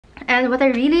And what I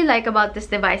really like about this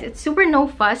device, it's super no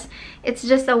fuss. It's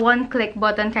just a one-click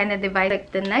button kind of device.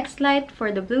 Like the next light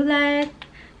for the blue light.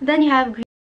 Then you have green.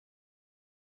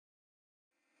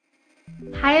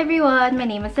 Hi everyone, my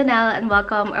name is Annelle and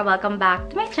welcome back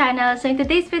to my channel. So in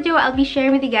today's video, I'll be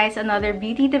sharing with you guys another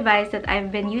beauty device that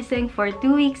I've been using for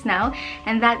 2 weeks now,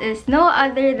 and that is no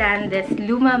other than this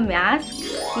Lumamask.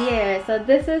 Yeah, so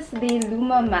this is the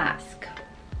Lumamask.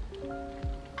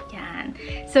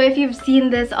 So if you've seen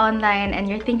this online and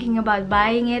you're thinking about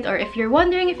buying it, or if you're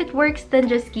wondering if it works, then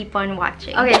just keep on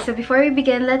watching. Okay, so before we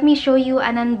begin, let me show you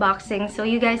an unboxing so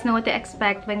you guys know what to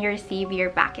expect when you receive your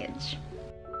package.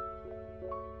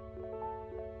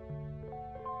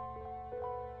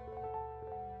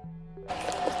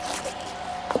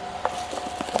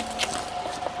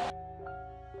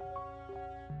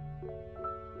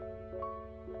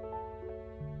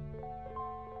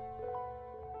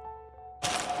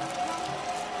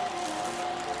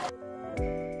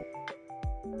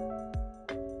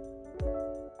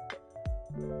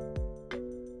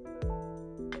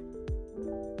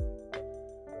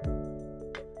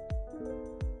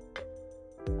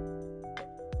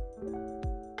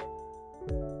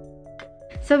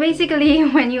 So basically,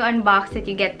 when you unbox it,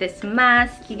 you get this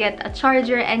mask, you get a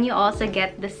charger, and you also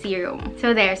get the serum.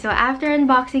 So there, so after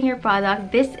unboxing your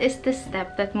product, this is the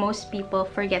step that most people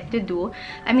forget to do.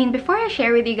 I mean, before I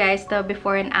share with you guys the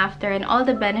before and after and all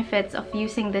the benefits of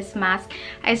using this mask,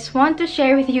 I just want to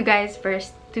share with you guys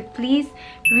first to please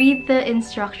read the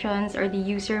instructions or the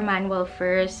user manual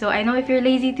first. So I know if you're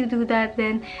lazy to do that,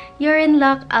 then you're in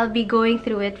luck. I'll be going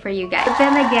through it for you guys. But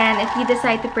then again, if you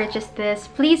decide to purchase this,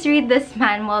 please read this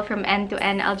manual from end to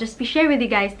end. I'll just be sharing with you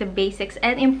guys the basics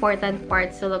and important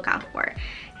parts to look out for.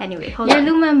 Anyway, hold on.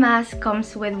 Your Lumamask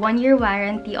comes with 1-year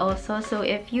warranty also. So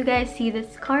if you guys see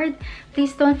this card,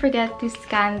 please don't forget to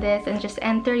scan this and just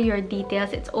enter your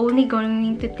details. It's only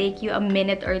going to take you a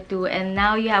minute or two, and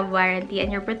now you have warranty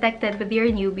and you're protected with your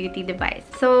new beauty device.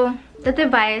 So the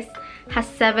device has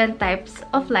 7 types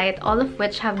of light, all of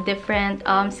which have different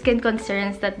skin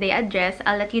concerns that they address.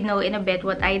 I'll let you know in a bit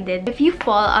what I did. If you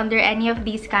fall under any of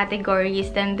these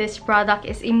categories, then this product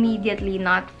is immediately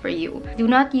not for you. Do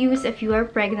not use if you are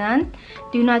pregnant.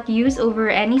 Do not use over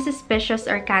any suspicious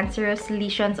or cancerous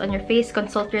lesions on your face.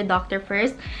 Consult your doctor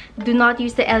first. Do not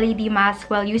use the LED mask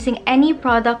while using any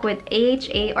product with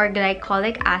AHA or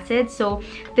glycolic acid. So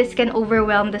this can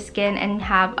overwhelm the skin and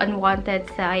have unwanted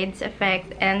side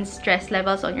effects and stress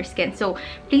levels on your skin. So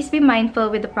please be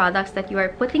mindful with the products that you are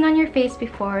putting on your face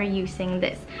before using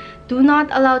this. Do not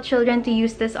allow children to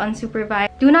use this unsupervised.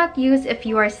 Do not use if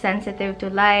you are sensitive to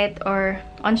light or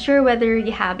unsure whether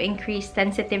you have increased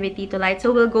sensitivity to light.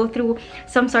 So we'll go through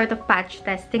some sort of patch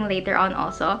testing later on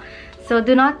also. So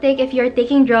do not take if you're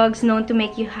taking drugs known to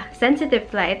make you sensitive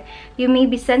to light. You may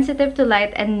be sensitive to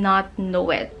light and not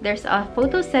know it. There's a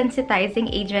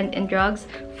photosensitizing agent in drugs,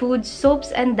 foods,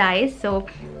 soaps, and dyes. So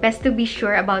best to be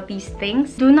sure about these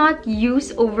things. Do not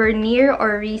use over near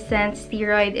or recent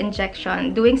steroid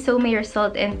injection. Doing so may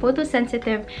result in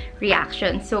photosensitive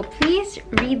reactions. So please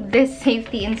read this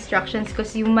safety instructions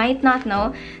because you might not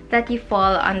know that you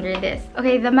fall under this.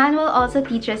 Okay, the manual also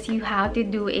teaches you how to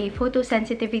do a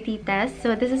photosensitivity test.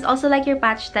 So this is also like your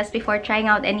patch test before trying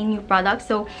out any new products.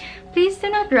 So please do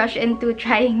not rush into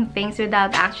trying things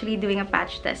without actually doing a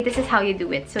patch test. This is how you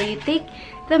do it. So you take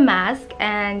the mask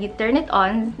and you turn it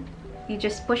on. You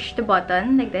just push the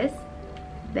button like this.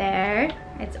 There,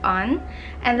 it's on.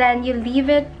 And then you leave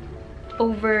it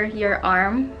over your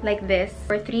arm like this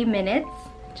for 3 minutes.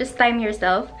 Just time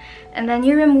yourself, and then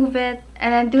you remove it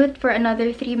and then do it for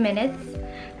another 3 minutes,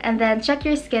 and then check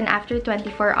your skin after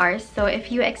 24 hours. So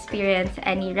if you experience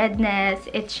any redness,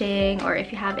 itching, or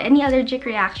if you have any allergic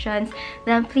reactions,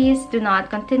 then please do not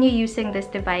continue using this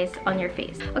device on your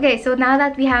face. Okay, so now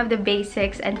that we have the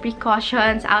basics and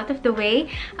precautions out of the way,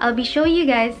 I'll be showing you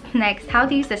guys next how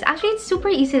to use this. Actually, it's super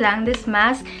easy lang. This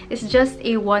mask is just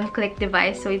a one-click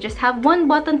device, so you just have one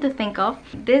button to think of.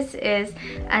 This is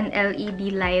an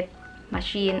LED light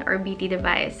machine or beauty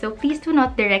device. So please do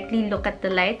not directly look at the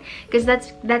light because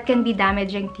that can be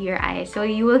damaging to your eyes. So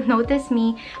you will notice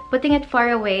me putting it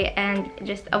far away and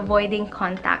just avoiding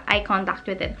eye contact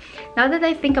with it. Now that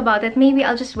I think about it, maybe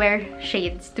I'll just wear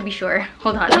shades to be sure.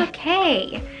 Hold on.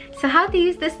 Okay, so how to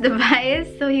use this device?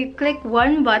 So you click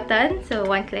one button, so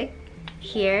one click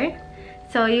here.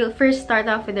 So you first start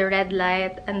off with the red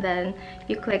light, and then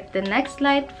you click the next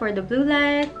light for the blue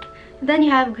light. Then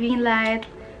you have green light.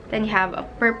 Then you have a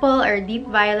purple or deep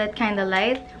violet kind of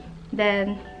light.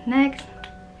 Then next,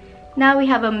 now we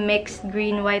have a mixed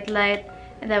green-white light.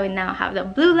 And then we now have the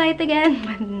blue light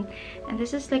again. And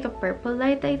this is like a purple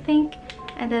light, I think.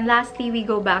 And then lastly, we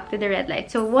go back to the red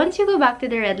light. So once you go back to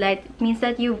the red light, it means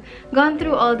that you've gone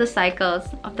through all the cycles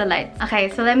of the lights. Okay,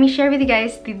 so let me share with you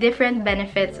guys the different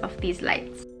benefits of these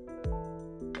lights.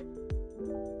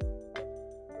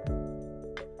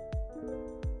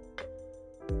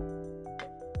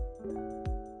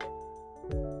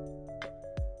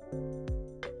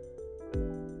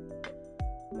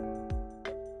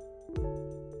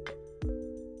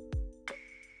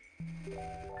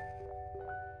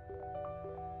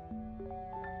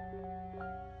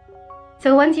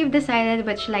 So once you've decided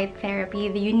which light therapy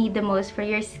you need the most for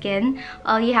your skin,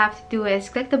 all you have to do is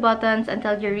click the buttons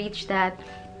until you reach that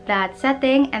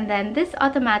setting, and then this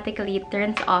automatically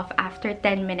turns off after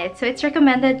 10 minutes. So it's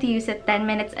recommended to use it 10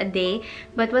 minutes a day,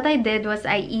 but what I did was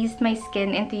I eased my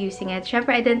skin into using it.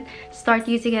 Syempre, I didn't start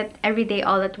using it every day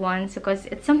all at once because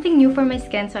it's something new for my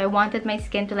skin, so I wanted my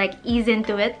skin to like ease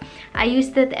into it. I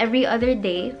used it every other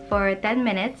day for 10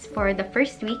 minutes for the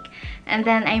first week, and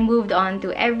then I moved on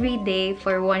to every day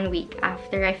for 1 week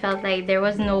after I felt like there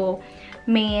was no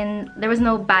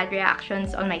bad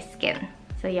reactions on my skin.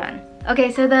 So yan.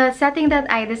 Okay, so the setting that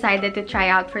I decided to try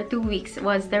out for 2 weeks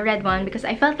was the red one because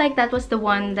I felt like that was the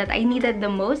one that I needed the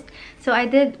most. So I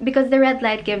did, because the red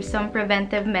light gives some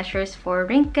preventive measures for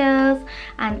wrinkles,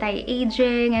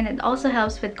 anti-aging, and it also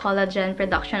helps with collagen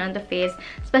production on the face.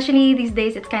 Especially these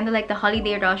days, it's kind of like the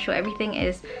holiday rush, so everything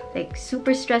is like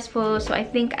super stressful. So I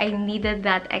think I needed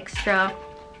that extra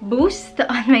boost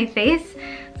on my face,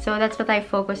 so that's what I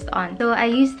focused on. So I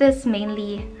use this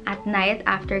mainly at night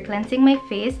after cleansing my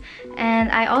face, and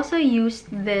I also used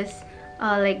this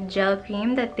like gel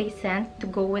cream that they sent to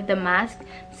go with the mask.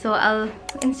 So I'll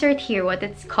insert here what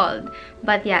it's called,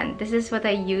 but yeah, this is what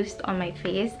I used on my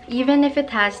face. Even if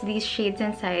it has these shades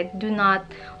inside, do not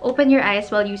open your eyes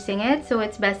while using it. So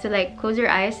it's best to like close your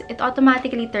eyes. It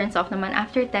automatically turns off naman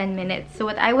after 10 minutes. So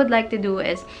what I would like to do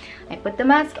is I put the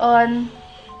mask on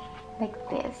like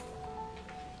this.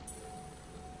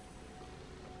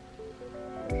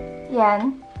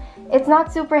 Yan. It's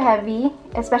not super heavy,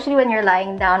 especially when you're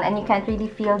lying down and you can't really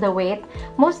feel the weight.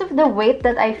 Most of the weight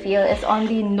that I feel is on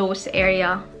the nose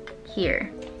area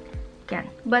here. Yan.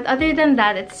 But other than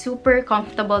that, it's super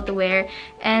comfortable to wear.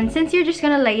 And since you're just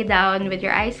gonna lay down with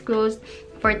your eyes closed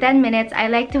for 10 minutes, I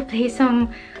like to play some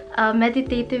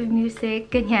meditative music,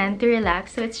 ganyan, to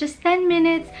relax. So it's just 10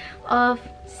 minutes of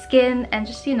skin and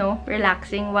just, you know,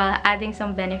 relaxing while adding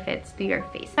some benefits to your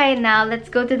face. Right, now let's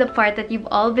go to the part that you've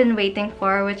all been waiting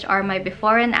for, which are my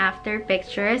before and after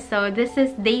pictures. So this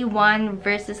is day 1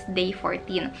 versus day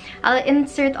 14. I'll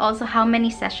insert also how many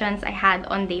sessions I had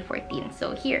on day 14.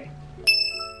 So here.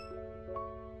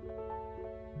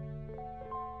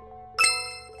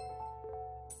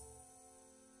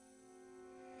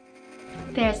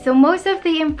 There, so most of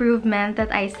the improvement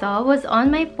that I saw was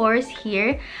on my pores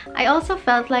here. I also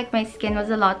felt like my skin was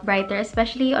a lot brighter,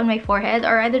 especially on my forehead,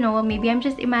 or I don't know, maybe I'm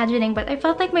just imagining, but I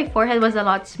felt like my forehead was a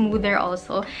lot smoother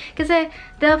also. Because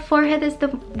the forehead is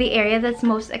the area that's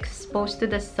most exposed to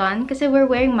the sun, because we're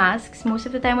wearing masks most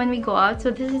of the time when we go out,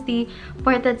 so this is the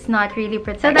part that's not really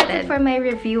protected. So that's it for my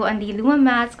review on the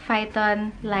Lumamask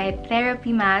Photon Light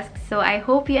Therapy Mask. So I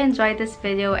hope you enjoyed this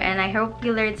video and I hope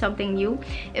you learned something new.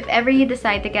 If ever you decide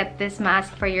to get this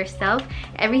mask for yourself,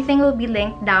 everything will be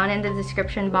linked down in the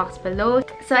description box below.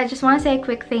 So I just want to say a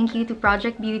quick thank you to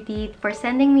Project Beauty for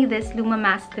sending me this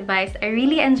Lumamask device. I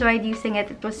really enjoyed using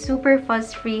it. It was super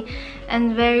fuss-free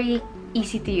and very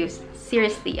easy to use.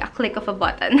 Seriously, a click of a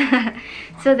button.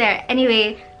 So there.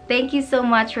 Anyway, thank you so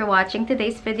much for watching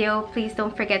today's video. Please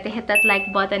don't forget to hit that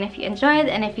like button if you enjoyed,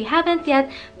 and if you haven't yet,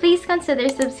 please consider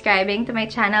subscribing to my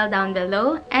channel down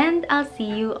below, and I'll see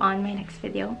you on my next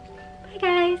video. Bye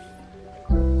guys!